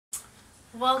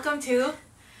Welcome to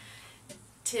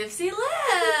Tipsy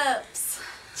Lips.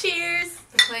 Cheers.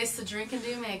 The place to drink and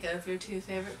do makeup, your two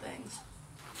favorite things.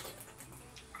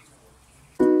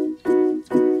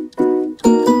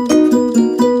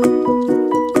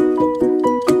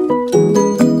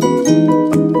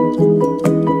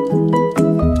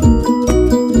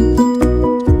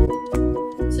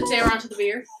 So today we're on to the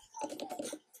beer.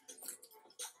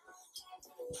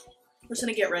 We're just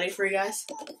gonna get ready for you guys.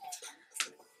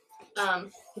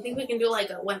 You think we can do like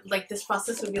this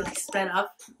process would be like sped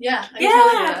up? Yeah, I can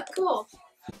totally do that. Cool.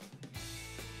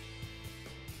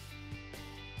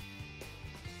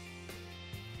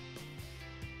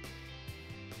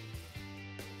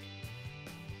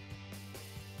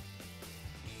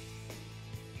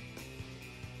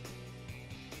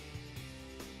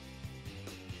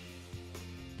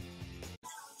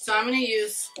 So I'm gonna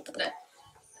use the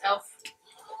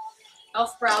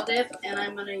Elf Brow Dip, and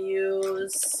I'm gonna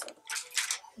use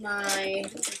my.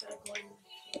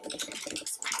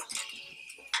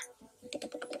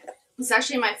 It's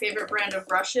actually my favorite brand of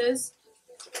brushes,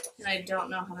 and I don't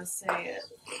know how to say it.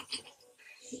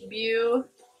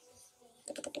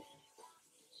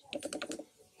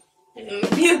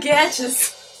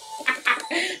 Gadgets.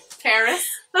 Paris.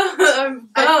 Bow.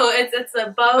 It's a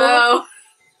bow.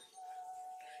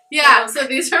 Yeah, so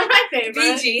these are my favorite.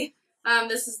 BG.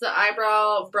 This is the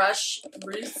eyebrow brush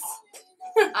Ruth.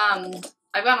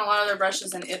 I've gotten a lot of their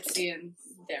brushes in Ipsy, and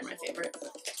they're my favorite.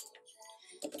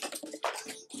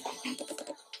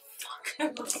 I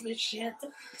love this shit.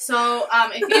 So,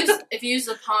 if you use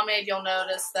the pomade, you'll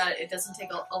notice that it doesn't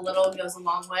take a little; it goes a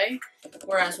long way.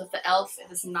 Whereas with the Elf, it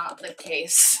is not the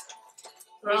case.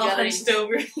 We're all hunched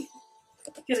over.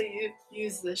 Gotta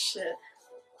use this shit.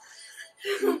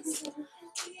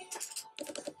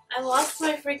 I lost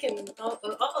my freaking. Oh,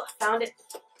 I found it.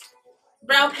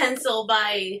 Brow pencil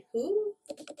by who?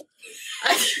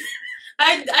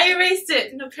 I erased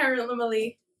it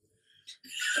apparently.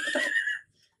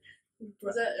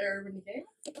 Was that Urban Decay?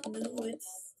 No,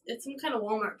 it's some kind of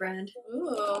Walmart brand.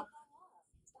 Ooh.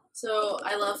 So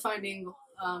I love finding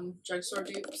drugstore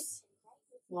dupes,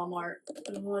 Walmart,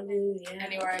 Oh, dude, yeah.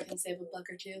 anywhere I can save a buck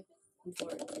or two. I'm for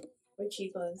it. Or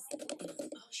Chico's.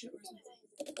 Oh shit, where's my thing?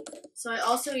 So I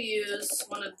also use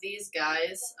one of these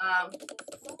guys.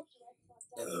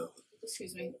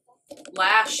 Excuse me.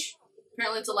 Lash.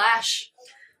 Apparently it's a lash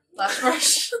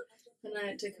brush. And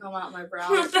then to comb out my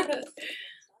brows.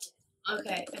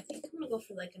 Okay, I think I'm gonna go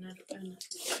for like another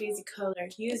crazy color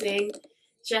using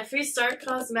Jeffree Star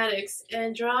Cosmetics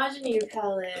Androgyny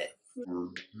palette.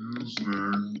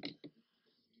 Using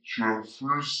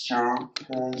Jeffree Star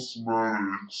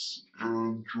Cosmetics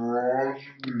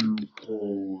Androgyny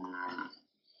palette.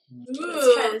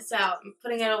 Let's try this out. I'm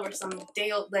putting it over some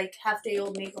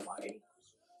half-day-old makeup already.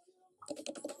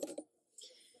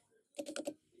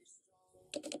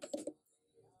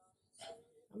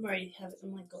 I'm already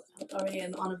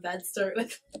on a bad start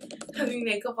with having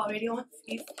makeup already on my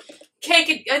face.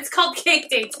 It's called Cake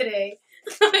Day today.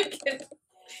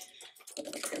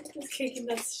 It's cake and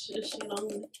that's shit on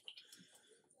me.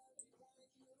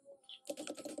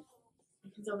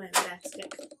 Until my back's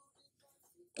good.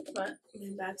 What? My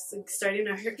back's like starting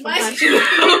to hurt from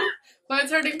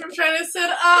Mine's hurting from trying to sit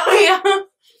up. Oh yeah.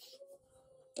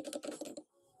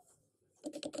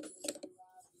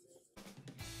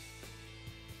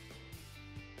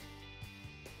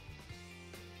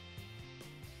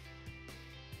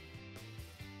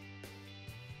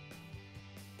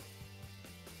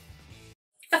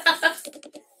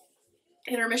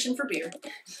 Intermission for beer.